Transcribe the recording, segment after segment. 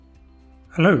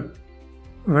Hello,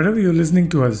 wherever you're listening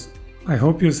to us, I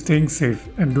hope you're staying safe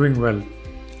and doing well.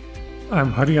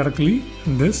 I'm Hari Arakali,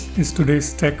 and this is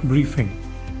today's tech briefing.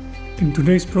 In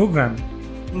today's program,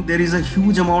 there is a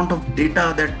huge amount of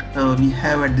data that we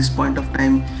have at this point of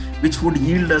time, which would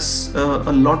yield us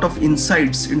a lot of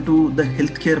insights into the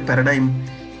healthcare paradigm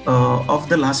of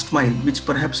the last mile, which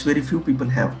perhaps very few people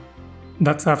have.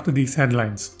 That's after these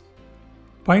headlines.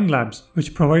 Pine Labs,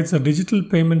 which provides a digital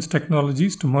payments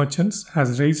technologies to merchants,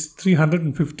 has raised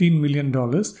 $315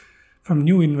 million from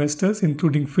new investors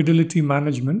including Fidelity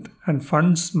Management and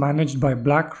funds managed by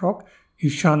BlackRock,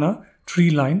 Ishana,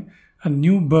 Treeline, and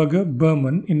Neuberger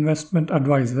Berman Investment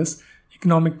Advisors,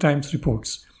 Economic Times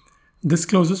reports. This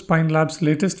closes Pine Labs'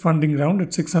 latest funding round at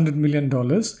 $600 million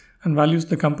and values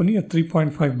the company at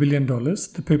 $3.5 billion,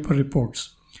 the paper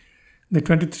reports. The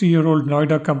 23-year-old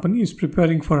Noida company is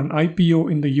preparing for an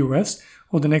IPO in the US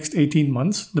over the next 18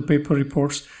 months, the paper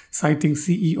reports, citing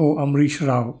CEO Amrish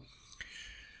Rao.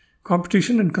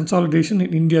 Competition and consolidation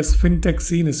in India's fintech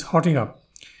scene is hotting up.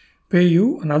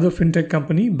 PayU, another fintech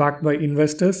company backed by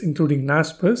investors including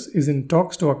Naspers, is in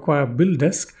talks to acquire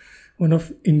BillDesk, one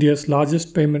of India's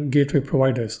largest payment gateway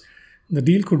providers. The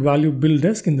deal could value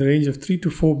BillDesk in the range of $3 to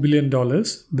 $4 billion,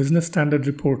 Business Standard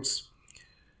reports.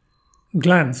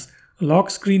 Glance, a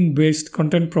lock screen-based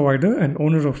content provider and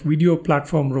owner of video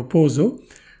platform Ropozo,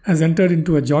 has entered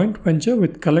into a joint venture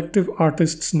with Collective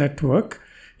Artists Network,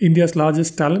 India's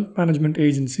largest talent management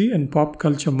agency and pop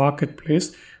culture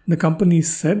marketplace, the company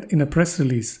said in a press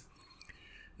release.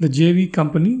 The JV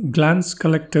company, Glance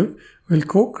Collective, will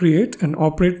co-create and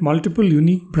operate multiple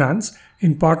unique brands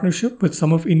in partnership with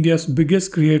some of India's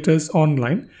biggest creators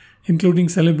online, including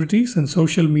celebrities and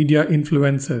social media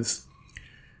influencers.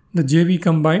 The JV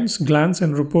combines Glance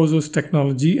and Ropozo's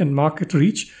technology and market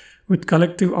reach with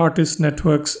Collective Artists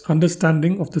Network's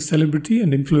understanding of the celebrity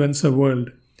and influencer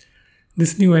world.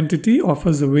 This new entity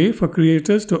offers a way for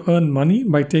creators to earn money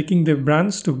by taking their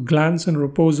brands to Glance and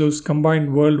Ropozo's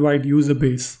combined worldwide user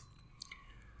base.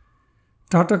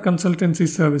 Tata Consultancy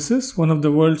Services, one of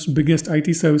the world's biggest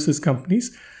IT services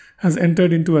companies, has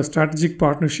entered into a strategic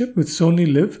partnership with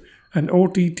Sony Live, an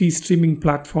OTT streaming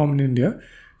platform in India,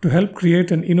 to help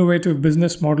create an innovative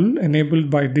business model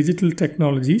enabled by digital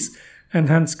technologies,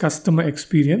 enhance customer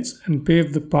experience, and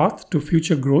pave the path to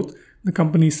future growth, the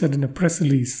company said in a press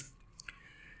release.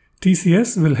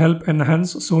 TCS will help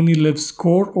enhance Sony Live's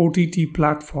core OTT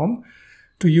platform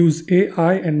to use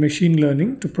AI and machine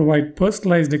learning to provide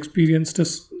personalized experience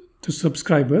to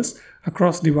subscribers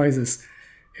across devices.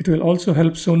 It will also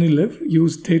help Sony Live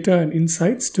use data and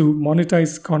insights to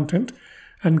monetize content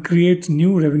and create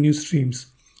new revenue streams.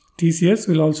 TCS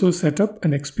will also set up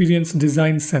an experience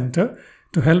design center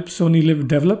to help Sony Live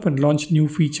develop and launch new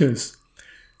features.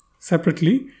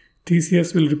 Separately,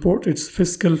 TCS will report its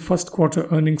fiscal first quarter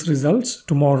earnings results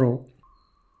tomorrow.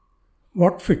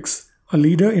 Whatfix, a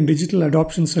leader in digital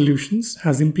adoption solutions,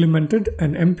 has implemented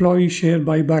an employee share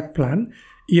buyback plan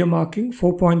earmarking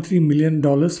 $4.3 million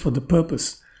for the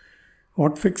purpose.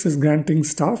 Whatfix is granting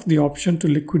staff the option to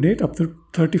liquidate up to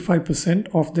 35%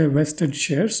 of their vested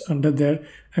shares under their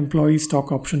employee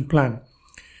stock option plan.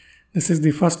 This is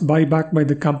the first buyback by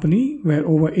the company where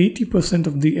over 80%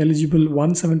 of the eligible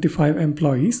 175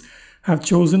 employees have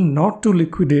chosen not to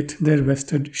liquidate their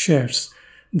vested shares,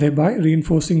 thereby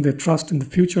reinforcing their trust in the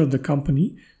future of the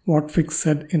company, Whatfix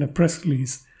said in a press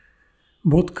release.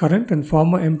 Both current and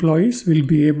former employees will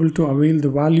be able to avail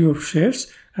the value of shares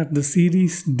at the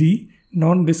Series D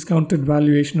non-discounted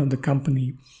valuation of the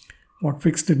company.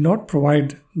 Whatfix did not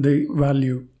provide the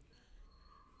value.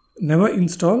 Never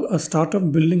install, a startup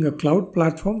building a cloud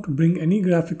platform to bring any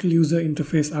graphical user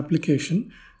interface application,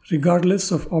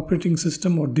 regardless of operating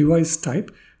system or device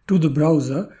type, to the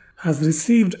browser, has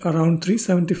received around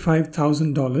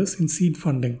 $375,000 in seed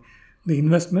funding. The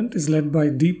investment is led by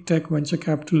deep tech venture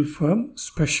capital firm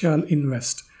Special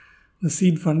Invest. The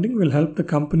seed funding will help the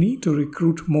company to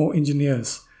recruit more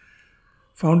engineers.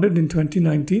 Founded in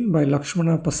 2019 by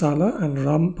Lakshmana Pasala and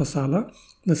Ram Pasala,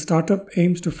 the startup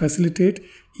aims to facilitate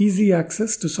easy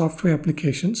access to software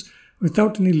applications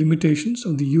without any limitations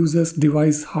of the user's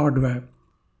device hardware.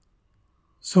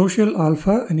 Social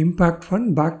Alpha, an impact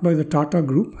fund backed by the Tata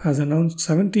Group, has announced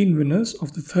 17 winners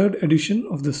of the third edition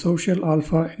of the Social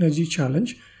Alpha Energy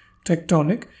Challenge,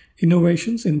 Tectonic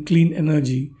Innovations in Clean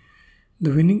Energy. The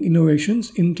winning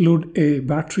innovations include a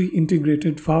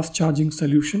battery-integrated fast-charging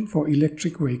solution for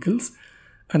electric vehicles,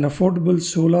 an affordable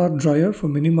solar dryer for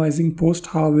minimizing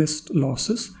post-harvest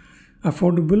losses,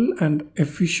 affordable and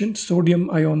efficient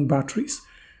sodium-ion batteries,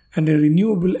 and a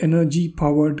renewable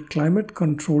energy-powered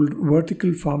climate-controlled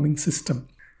vertical farming system.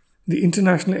 The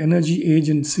International Energy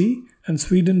Agency and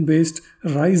Sweden-based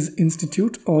RISE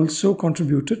Institute also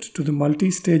contributed to the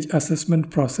multi-stage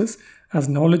assessment process as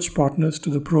knowledge partners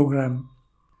to the program.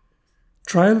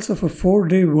 Trials of a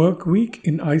 4-day work week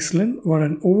in Iceland were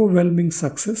an overwhelming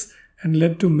success and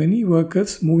led to many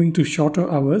workers moving to shorter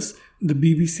hours, the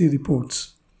BBC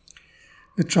reports.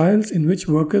 The trials in which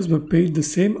workers were paid the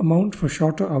same amount for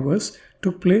shorter hours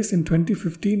took place in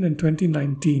 2015 and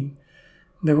 2019.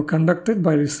 They were conducted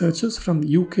by researchers from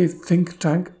the UK think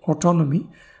tank Autonomy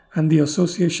and the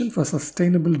Association for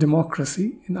Sustainable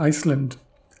Democracy in Iceland.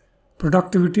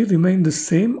 Productivity remained the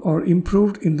same or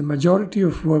improved in the majority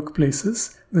of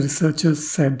workplaces, the researchers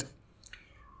said.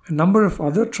 A number of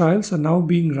other trials are now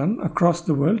being run across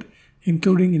the world,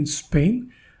 including in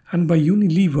Spain and by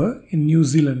Unilever in New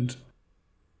Zealand.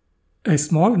 A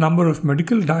small number of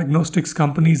medical diagnostics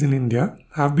companies in India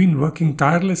have been working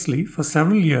tirelessly for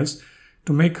several years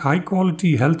to make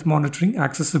high-quality health monitoring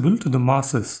accessible to the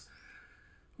masses.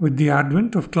 With the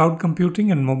advent of cloud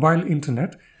computing and mobile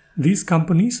internet, these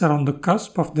companies are on the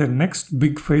cusp of their next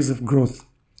big phase of growth.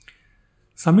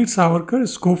 Samir Savarkar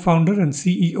is co-founder and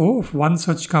CEO of one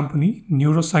such company,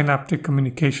 Neurosynaptic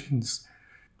Communications.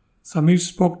 Samir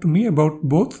spoke to me about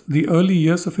both the early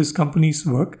years of his company's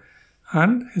work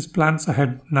and his plans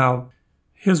ahead now.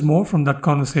 Here's more from that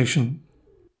conversation.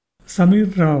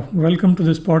 Samir, welcome to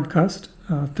this podcast.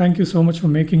 Thank you so much for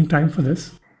making time for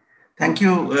this. Thank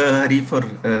you, Hari, for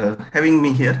having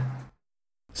me here.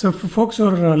 So for folks who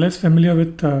are less familiar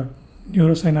with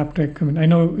Neurosynaptic, I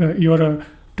know you're a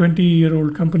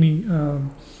 20-year-old company,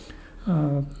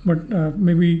 but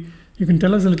maybe you can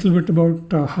tell us a little bit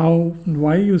about how and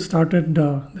why you started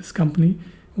this company.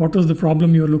 What was the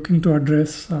problem you're looking to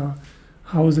address?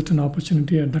 How was it an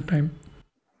opportunity at that time?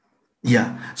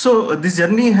 Yeah, so this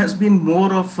journey has been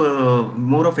more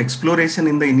of exploration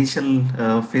in the initial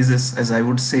phases, as I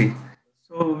would say.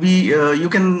 So you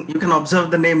can observe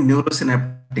the name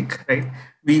Neurosynaptic, right?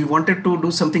 We wanted to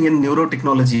do something in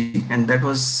neurotechnology, and that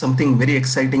was something very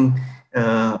exciting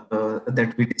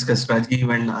that we discussed,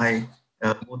 Rajiv and I,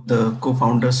 both the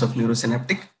co-founders of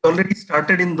Neurosynaptic. Already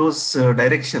started in those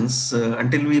directions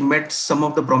until we met some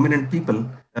of the prominent people,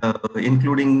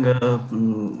 including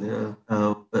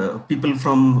people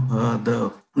from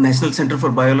the National Center for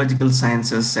Biological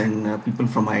Sciences and people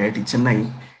from IIT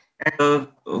Chennai, and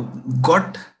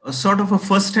got a sort of a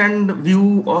first-hand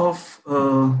view of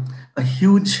a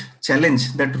huge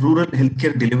challenge that rural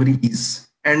healthcare delivery is.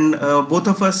 And both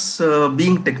of us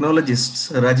being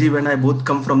technologists, Rajiv and I both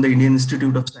come from the Indian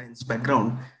Institute of Science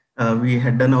background. We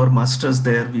had done our masters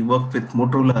there. We worked with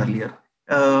Motorola earlier.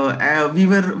 We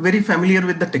were very familiar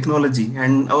with the technology,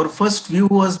 and our first view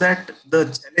was that the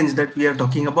challenge that we are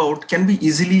talking about can be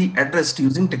easily addressed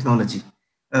using technology.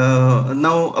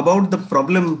 Now about the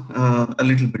problem a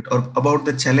little bit, or about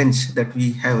the challenge that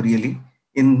we have really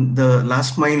in the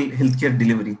last mile healthcare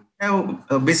delivery. Now,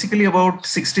 basically about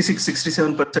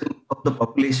 66-67% of the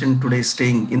population today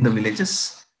staying in the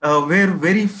villages, where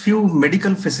very few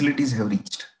medical facilities have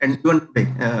reached, and even today,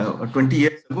 20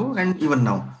 years ago and even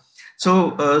now.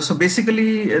 So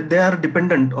basically they are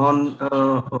dependent on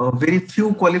very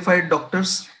few qualified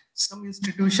doctors. Some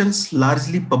institutions,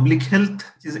 largely public health,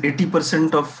 which is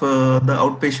 80% of the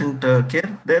outpatient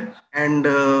care there, and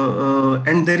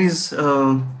there is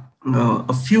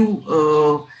a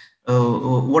few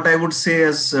what I would say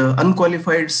as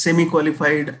unqualified,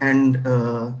 semi-qualified, and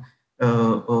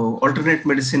alternate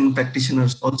medicine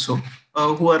practitioners also,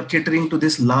 who are catering to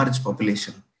this large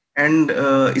population. And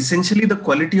essentially the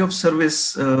quality of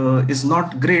service is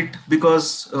not great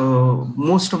because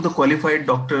most of the qualified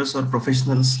doctors or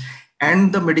professionals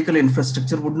and the medical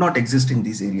infrastructure would not exist in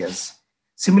these areas.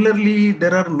 Similarly,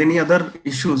 there are many other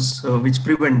issues which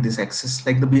prevent this access,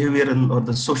 like the behavioral or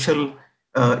the social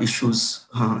issues,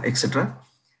 etc.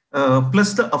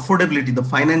 Plus the affordability, the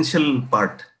financial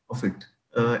part of it.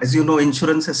 As you know,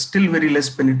 insurance has still very less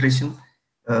penetration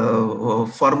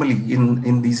formally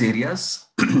in these areas,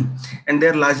 and they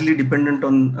are largely dependent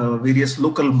on various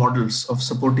local models of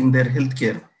supporting their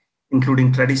healthcare,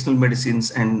 including traditional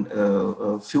medicines and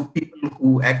few people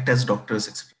who act as doctors,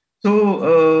 etc.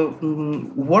 So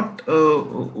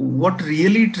what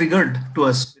really triggered to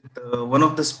us with one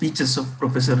of the speeches of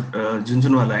Professor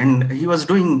Jhunjhunwala, and he was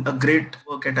doing a great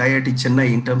work at IIT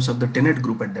Chennai in terms of the Tenet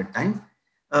group at that time,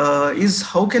 is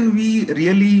how can we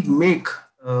really make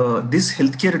this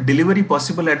healthcare delivery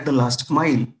possible at the last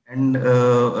mile. And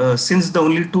since the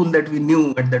only tool that we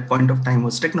knew at that point of time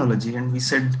was technology, and we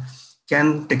said,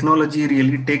 can technology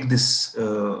really take this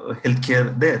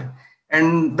healthcare there?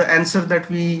 And the answer that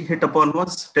we hit upon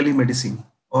was telemedicine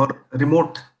or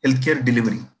remote healthcare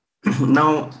delivery.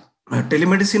 Now,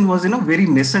 telemedicine was in a very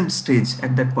nascent stage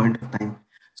at that point of time.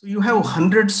 So you have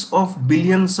hundreds of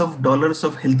billions of dollars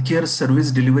of healthcare service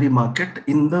delivery market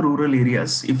in the rural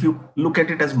areas if you look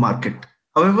at it as market.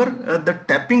 However, the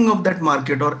tapping of that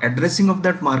market or addressing of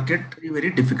that market is very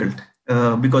difficult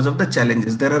because of the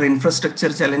challenges. There are infrastructure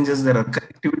challenges, there are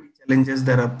connectivity challenges,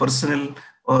 there are personal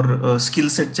or skill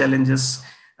set challenges.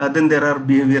 Then there are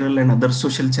behavioral and other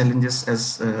social challenges,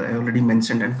 as I already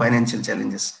mentioned, and financial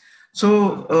challenges.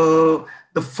 So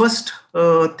the first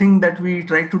thing that we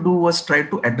tried to do was try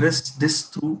to address this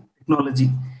through technology.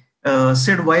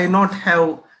 Said why not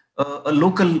have a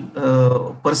local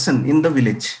person in the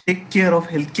village take care of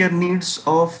healthcare needs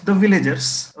of the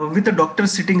villagers with a doctor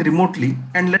sitting remotely,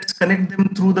 and let's connect them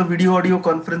through the video audio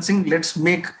conferencing. Let's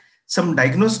make some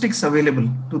diagnostics available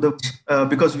to the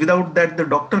because without that the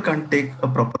doctor can't take a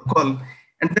proper call,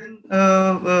 and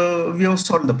then we have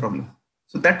solved the problem.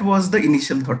 So that was the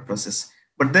initial thought process.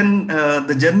 But then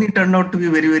the journey turned out to be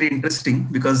very, very interesting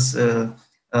because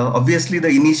obviously the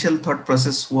initial thought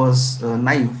process was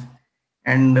naive.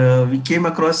 And we came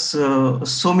across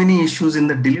so many issues in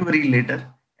the delivery later,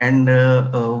 and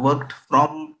worked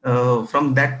from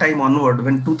that time onward,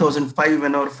 when 2005,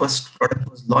 when our first product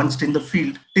was launched in the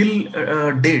field, till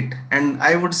date. And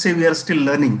I would say we are still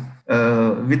learning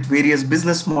with various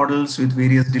business models, with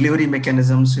various delivery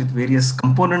mechanisms, with various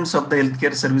components of the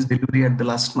healthcare service delivery at the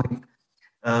last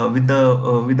mile, with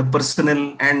the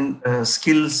personnel and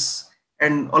skills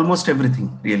and almost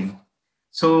everything really.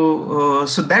 So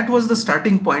that was the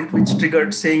starting point, which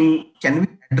triggered saying, can we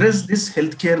address this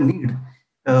healthcare need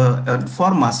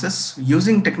for masses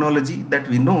using technology that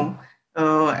we know,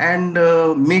 and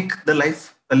make the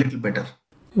life a little better.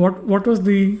 What was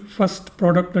the first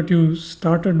product that you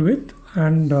started with,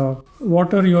 and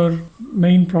what are your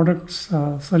main products,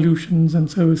 solutions, and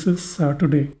services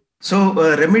today? So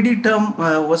Remedy term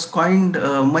was coined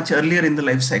much earlier in the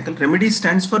life cycle. Remedy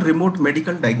stands for remote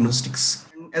medical diagnostics.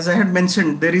 And as I had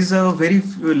mentioned, there is a very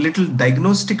little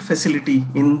diagnostic facility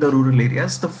in the rural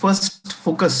areas. The first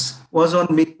focus was on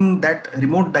making that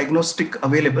remote diagnostic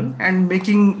available, and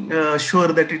making sure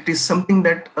that it is something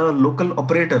that a local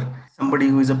operator, somebody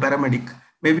who is a paramedic,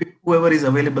 maybe whoever is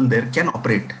available there, can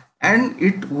operate. And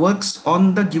it works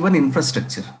on the given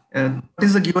infrastructure. What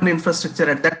is the given infrastructure?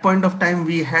 At that point of time,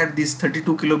 we had these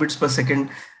 32 kilobits per second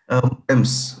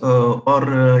modems,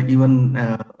 or even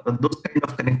those kind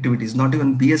of connectivities. Not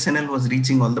even BSNL was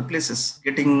reaching all the places,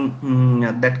 getting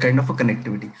that kind of a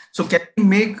connectivity. So can we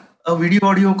make a video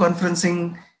audio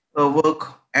conferencing work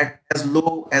at as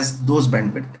low as those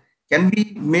bandwidth? Can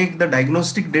we make the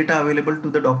diagnostic data available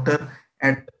to the doctor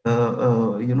at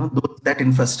that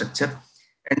infrastructure?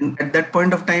 And at that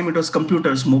point of time, it was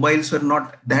computers. Mobiles were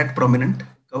not that prominent.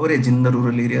 Coverage in the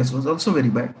rural areas was also very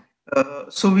bad.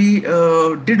 So we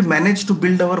did manage to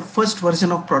build our first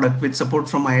version of product with support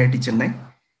from IIT Chennai,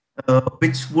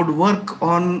 which would work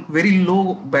on very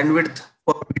low bandwidth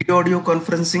for video audio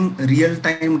conferencing,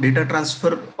 real-time data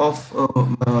transfer of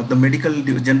the medical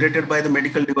generated by the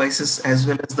medical devices, as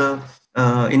well as the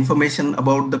information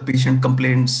about the patient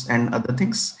complaints and other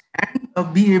things,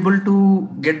 and be able to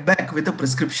get back with a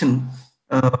prescription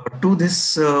to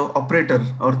this operator,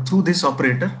 or through this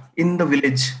operator in the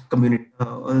village community.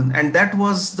 And that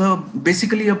was the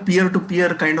basically a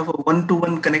peer-to-peer kind of a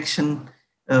one-to-one connection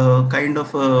kind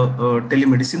of a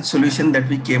telemedicine solution that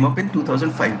we came up in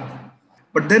 2005.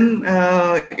 But then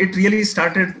it really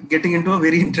started getting into a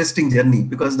very interesting journey,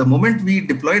 because the moment we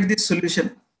deployed this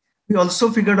solution, we also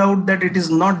figured out that it is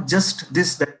not just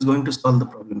this that is going to solve the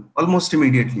problem almost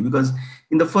immediately, because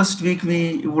in the first week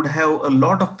we would have a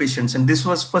lot of patients, and this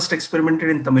was first experimented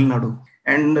in Tamil Nadu,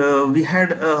 and we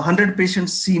had 100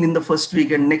 patients seen in the first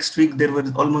week, and next week there were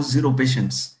almost 0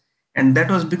 patients, and that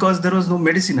was because there was no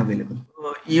medicine available.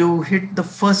 You hit the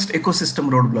first ecosystem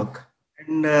roadblock,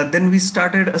 and then we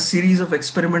started a series of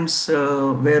experiments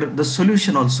where the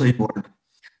solution also evolved.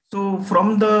 So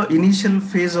from the initial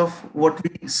phase of what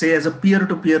we say as a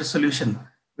peer-to-peer solution,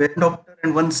 where doctor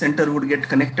and one center would get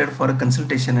connected for a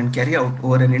consultation and carry out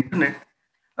over an internet,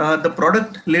 the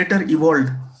product later evolved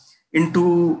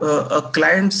into a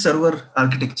client-server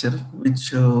architecture,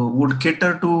 which would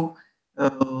cater to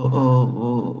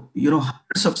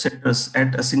hundreds of centers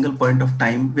at a single point of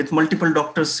time, with multiple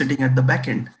doctors sitting at the back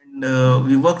end. And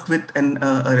we worked with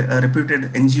a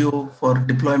reputed NGO for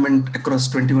deployment across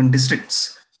 21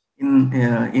 districts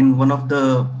in one of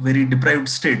the very deprived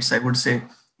states, I would say,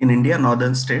 in India,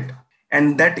 northern state.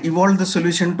 And that evolved the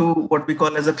solution to what we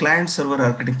call as a client server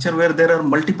architecture, where there are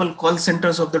multiple call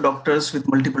centers of the doctors with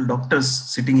multiple doctors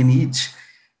sitting in each,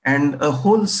 and a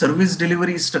whole service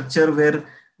delivery structure where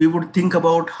we would think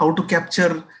about how to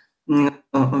capture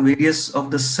various of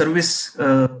the service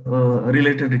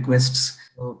related requests,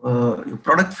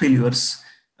 product failures,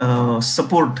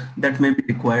 support that may be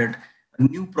required,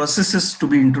 new processes to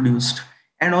be introduced,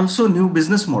 and also new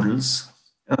business models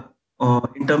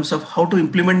in terms of how to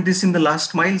implement this in the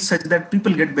last mile such that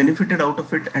people get benefited out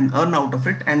of it and earn out of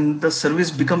it, and the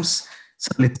service becomes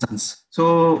subsistence.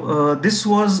 So this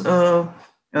was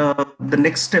the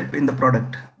next step in the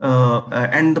product.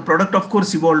 And the product, of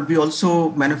course, evolved. We also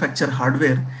manufacture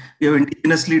hardware. We have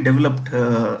indigenously developed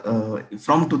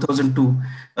from 2002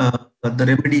 the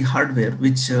Remedy hardware,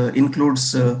 which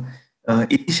includes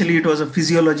initially it was a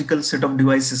physiological set of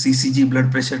devices: ECG,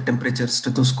 blood pressure, temperature,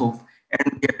 stethoscope,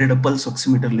 and we added a pulse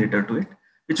oximeter later to it,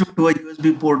 which would do a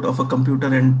USB port of a computer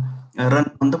and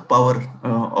run on the power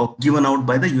given out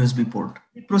by the USB port.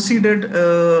 We proceeded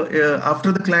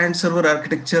after the client server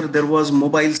architecture. There was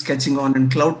mobiles catching on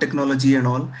and cloud technology and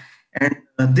all, and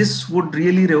this would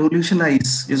really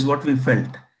revolutionize is what we felt.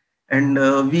 And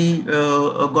we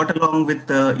got along with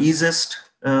eZest,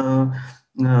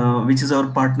 which is our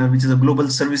partner, which is a global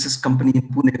services company in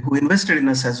Pune, who invested in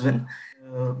us as well.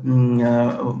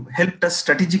 Helped us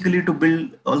strategically to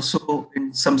build also,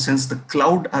 in some sense, the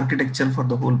cloud architecture for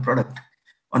the whole product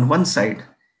on one side.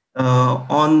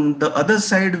 On the other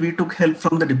side, we took help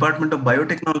from the Department of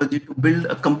Biotechnology to build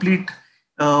a complete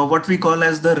what we call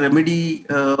as the Remedy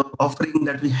offering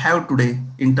that we have today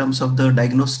in terms of the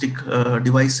diagnostic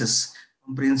devices,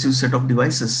 comprehensive set of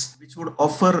devices, which would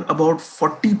offer about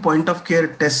 40 point of care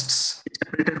tests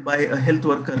operated by a health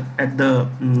worker at the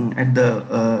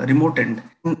remote end.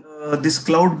 This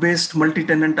cloud-based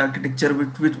multi-tenant architecture,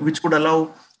 which would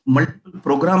allow multiple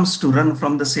programs to run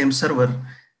from the same server,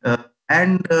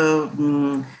 and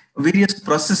various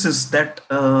processes that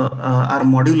are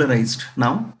modularized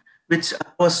now, which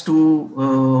allow us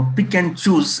to pick and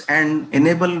choose and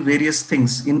enable various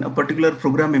things in a particular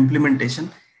program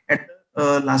implementation at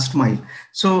last mile.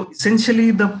 So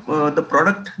essentially, the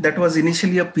product that was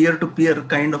initially a peer-to-peer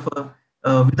kind of a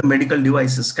with the medical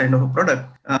devices kind of a product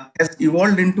has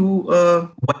evolved into a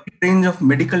wide range of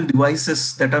medical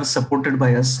devices that are supported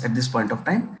by us at this point of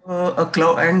time. A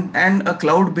cloud and a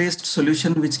cloud-based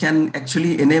solution which can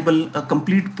actually enable a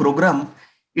complete program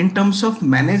in terms of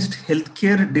managed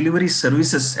healthcare delivery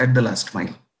services at the last mile.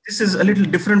 This is a little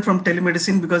different from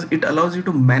telemedicine because it allows you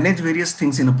to manage various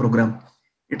things in a program.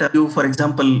 It allows you, for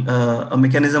example, a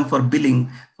mechanism for billing,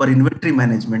 for inventory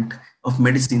management of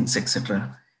medicines,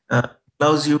 etc.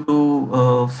 Allows you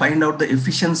to find out the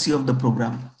efficiency of the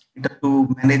program. It allows you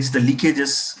to manage the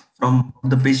leakages from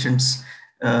the patients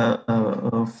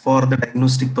for the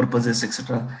diagnostic purposes,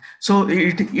 etc. So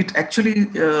it actually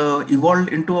evolved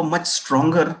into a much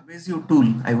stronger pervasive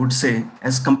tool, I would say,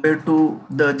 as compared to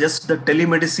just the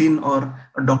telemedicine or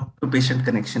a doctor-to-patient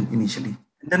connection initially.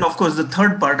 And then, of course, the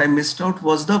third part I missed out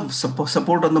was the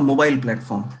support on the mobile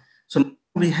platform. So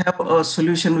we have a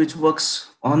solution which works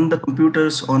on the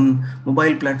computers on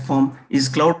mobile platform, is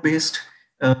cloud-based,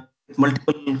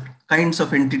 multiple kinds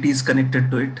of entities connected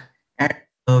to it, and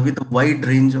with a wide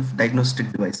range of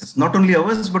diagnostic devices, not only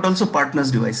ours, but also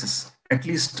partners' devices, at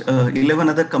least 11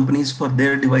 other companies for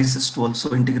their devices to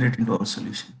also integrate into our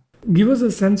solution. Give us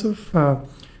a sense of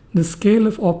the scale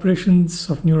of operations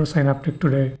of Neurosynaptic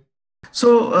today. So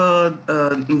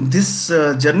this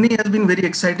journey has been very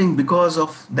exciting because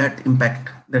of that impact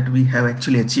that we have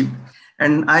actually achieved.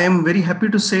 And I am very happy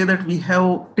to say that we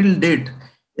have till date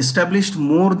established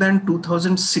more than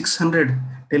 2,600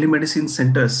 telemedicine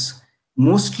centers,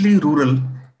 mostly rural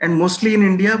and mostly in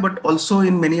India, but also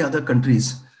in many other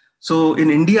countries. So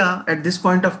in India, at this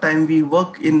point of time, we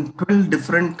work in 12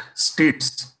 different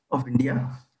states of India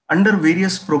under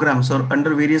various programs or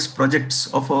under various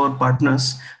projects of our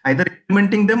partners, either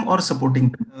implementing them or supporting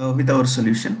them with our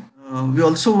solution. We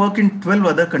also work in 12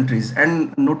 other countries,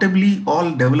 and notably all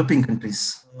developing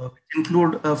countries, which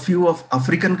include a few of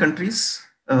African countries,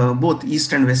 both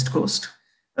East and West Coast.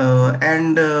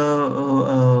 And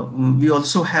we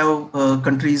also have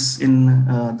countries in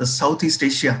the Southeast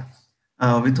Asia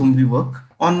with whom we work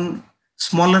on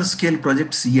smaller scale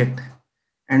projects yet.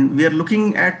 And we are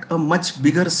looking at a much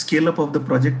bigger scale up of the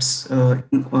projects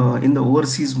in the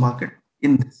overseas market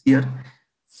in this year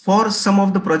for some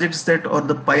of the projects that or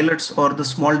the pilots or the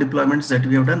small deployments that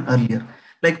we have done earlier.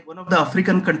 Like one of the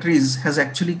African countries has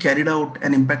actually carried out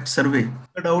an impact survey,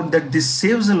 figured out that this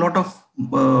saves a lot of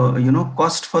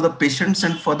cost for the patients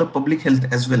and for the public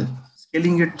health as well,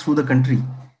 scaling it through the country.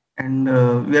 And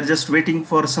we are just waiting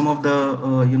for some of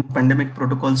the pandemic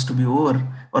protocols to be over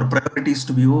or priorities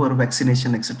to be over,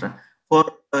 vaccination, etc., for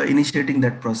initiating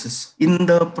that process. In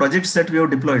the projects that we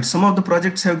have deployed, some of the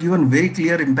projects have given very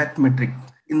clear impact metric.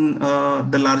 In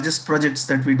the largest projects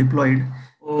that we deployed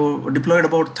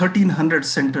about 1,300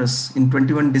 centers in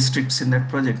 21 districts in that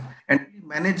project, and we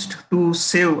managed to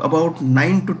save about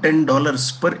 $9 to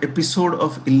 $10 per episode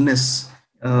of illness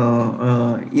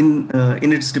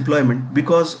in its deployment,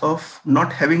 because of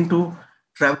not having to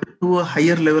travel to a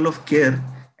higher level of care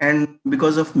and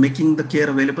because of making the care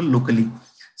available locally.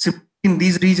 So in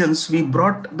these regions, we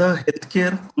brought the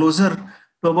healthcare closer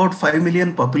to about 5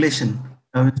 million population,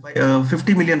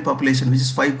 50 million population, which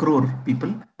is 5 crore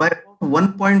people, by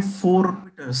about 1.4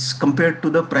 meters compared to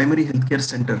the primary healthcare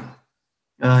center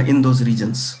in those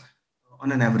regions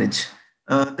on an average.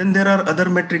 Then there are other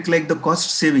metrics like the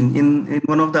cost saving. In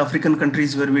one of the African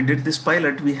countries where we did this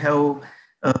pilot, we have,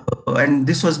 and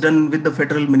this was done with the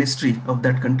federal ministry of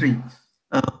that country,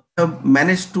 have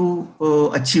managed to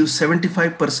achieve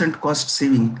 75% cost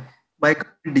saving by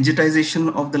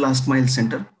digitization of the last mile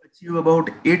center, achieve about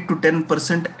 8 to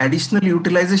 10% additional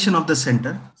utilization of the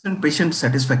center and patient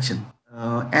satisfaction,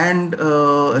 and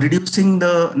reducing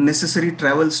the necessary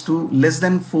travels to less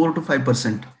than 4 to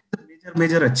 5%.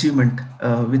 Major achievement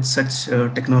with such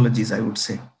technologies, I would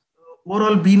say.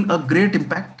 Overall, been a great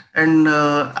impact, and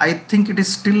I think it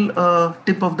is still a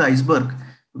tip of the iceberg,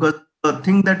 because the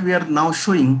thing that we are now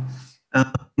showing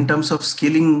in terms of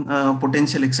scaling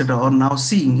potential, etc., or now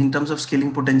seeing in terms of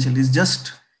scaling potential is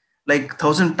just like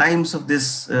 1,000 times of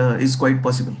this is quite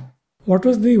possible. What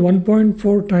was the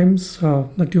 1.4 times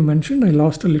that you mentioned? I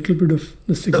lost a little bit of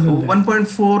the signal.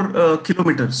 1.4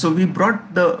 kilometers. So we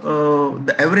brought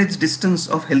the average distance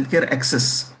of healthcare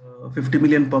access, 50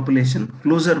 million population,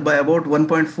 closer by about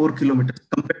 1.4 kilometers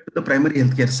compared to the primary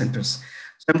healthcare centers.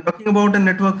 So I'm talking about a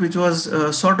network which was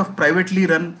sort of privately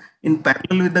run in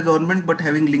parallel with the government, but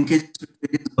having linkage with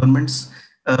various governments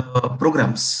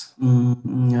programs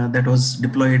that was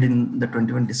deployed in the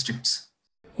 21 districts.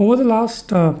 Over the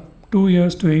last 2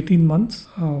 years to 18 months,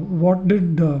 how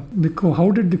did the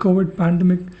COVID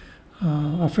pandemic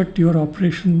affect your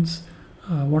operations?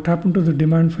 What happened to the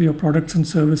demand for your products and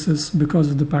services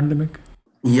because of the pandemic?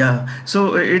 Yeah,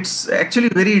 so it's actually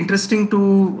very interesting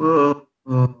to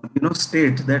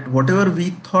state that whatever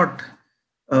we thought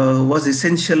was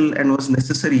essential and was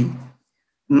necessary,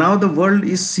 now the world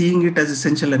is seeing it as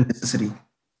essential and necessary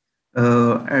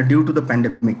due to the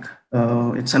pandemic.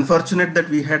 It's unfortunate that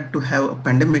we had to have a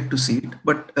pandemic to see it,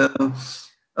 but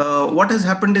what has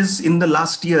happened is in the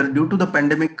last year, due to the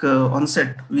pandemic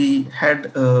onset, we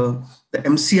had the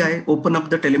MCI open up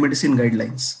the telemedicine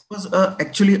guidelines. It was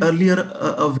actually earlier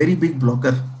a very big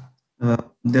blocker.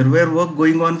 There were work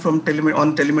going on on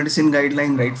telemedicine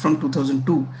guideline right from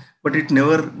 2002, but it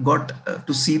never got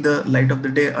to see the light of the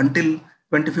day until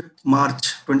 25th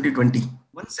March 2020.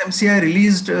 Once MCI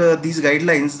released these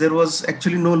guidelines, there was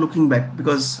actually no looking back,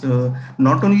 because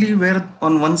not only were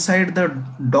on one side the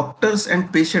doctors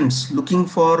and patients looking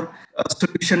for a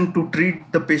solution to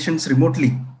treat the patients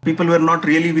remotely. People were not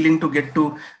really willing to get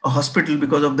to a hospital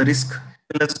because of the risk.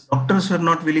 Plus, doctors were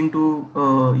not willing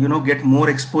to, get more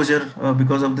exposure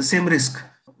because of the same risk.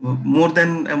 More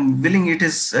than willing, it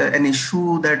is an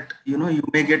issue that you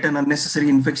may get an unnecessary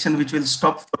infection which will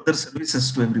stop further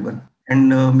services to everyone. And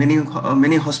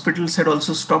many hospitals had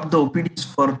also stopped the OPDs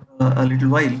for a little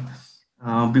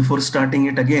while before starting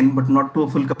it again, but not to a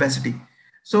full capacity.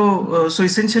 So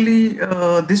essentially,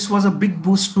 this was a big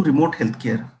boost to remote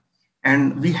healthcare.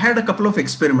 And we had a couple of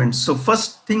experiments. So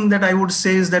first thing that I would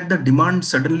say is that the demand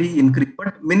suddenly increased,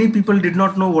 but many people did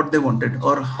not know what they wanted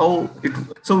or how it.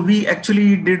 So we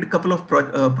actually did a couple of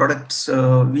products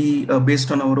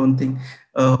based on our own thing.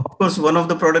 Of course, one of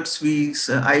the products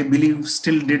I believe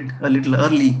still did a little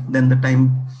early than the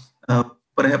time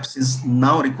perhaps is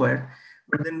now required.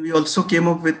 But then we also came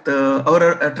up with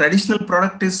our traditional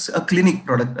product is a clinic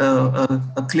product,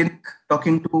 a clinic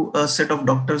talking to a set of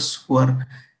doctors who are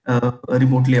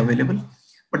remotely available.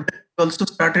 But then we also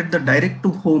started the direct to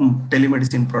home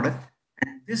telemedicine product.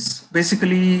 And this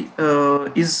basically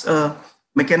is a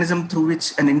mechanism through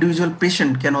which an individual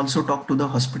patient can also talk to the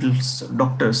hospital's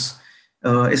doctors,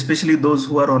 especially those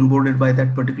who are onboarded by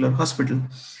that particular hospital.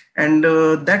 And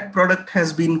that product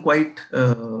has been quite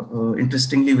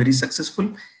interestingly very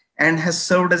successful and has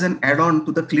served as an add-on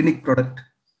to the clinic product.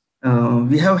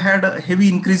 We have had a heavy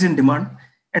increase in demand,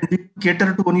 and we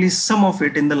cater to only some of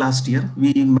it in the last year.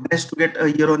 We managed to get a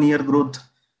year-on-year growth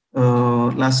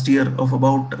last year of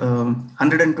about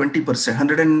 120%,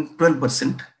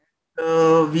 112%.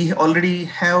 We already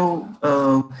have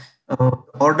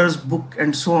orders booked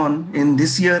and so on in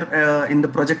this year in the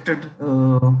projected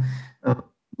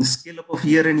scale up of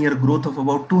year-on-year growth of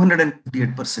about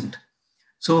 258%.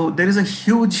 So there is a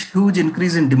huge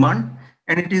increase in demand,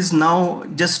 and it is now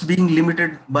just being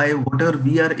limited by whatever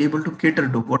we are able to cater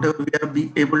to, whatever we are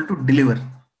able to deliver.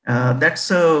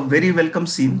 That's a very welcome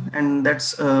scene, and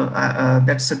that's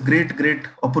a great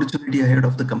opportunity ahead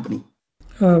of the company.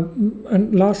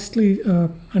 And lastly,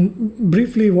 and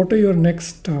briefly, what are your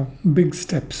next big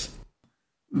steps?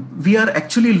 We are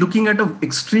actually looking at an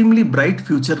extremely bright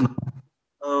future now.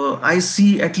 I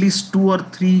see at least 2 or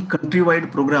 3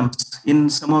 countrywide programs in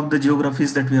some of the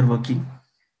geographies that we are working,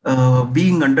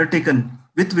 being undertaken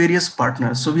with various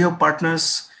partners. So we have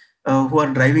partners who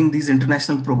are driving these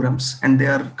international programs, and they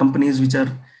are companies which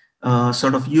are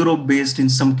sort of Europe based in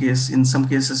some cases in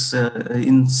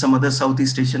some other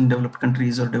Southeast Asian developed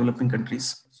countries or developing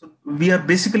countries. So we are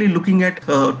basically looking at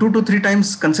 2 to 3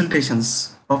 times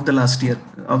consultations of the last year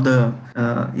of the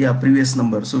previous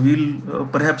number. So we'll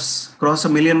perhaps cross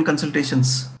 1 million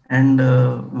consultations, and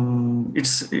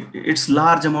it's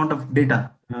large amount of data.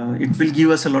 It will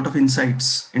give us a lot of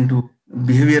insights into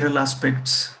behavioral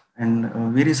aspects and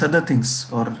various other things,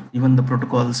 or even the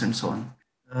protocols and so on.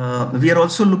 We are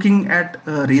also looking at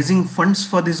raising funds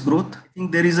for this growth. I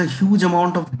think there is a huge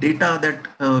amount of data that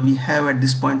we have at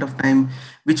this point of time,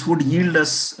 which would yield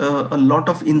us a lot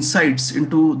of insights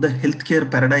into the healthcare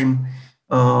paradigm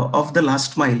of the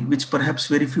last mile, which perhaps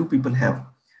very few people have.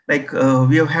 Like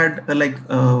we have had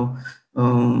about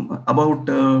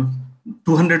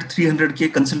 200-300K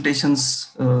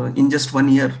consultations in just 1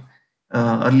 year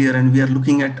earlier, and we are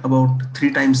looking at about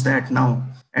 3 times that now.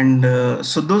 And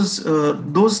so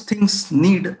those things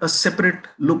need a separate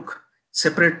outlook,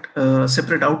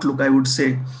 I would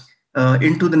say,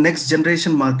 into the next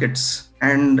generation markets.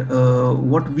 And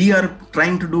what we are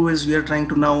trying to do is we are trying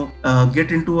to now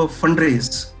get into a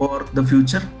fundraise for the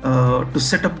future, to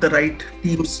set up the right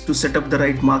teams, to set up the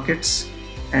right markets,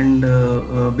 and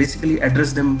basically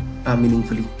address them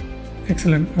meaningfully.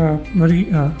 Excellent. Very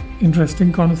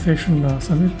interesting conversation,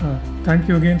 Samir. Thank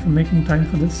you again for making time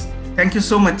for this. Thank you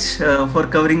so much for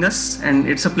covering us, and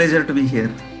it's a pleasure to be here.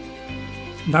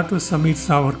 That was Samir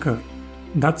Savarkar.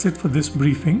 That's it for this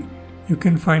briefing. You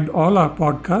can find all our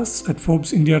podcasts at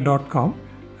ForbesIndia.com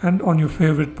and on your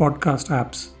favorite podcast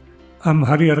apps. I'm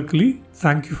Hari Arakali.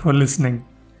 Thank you for listening.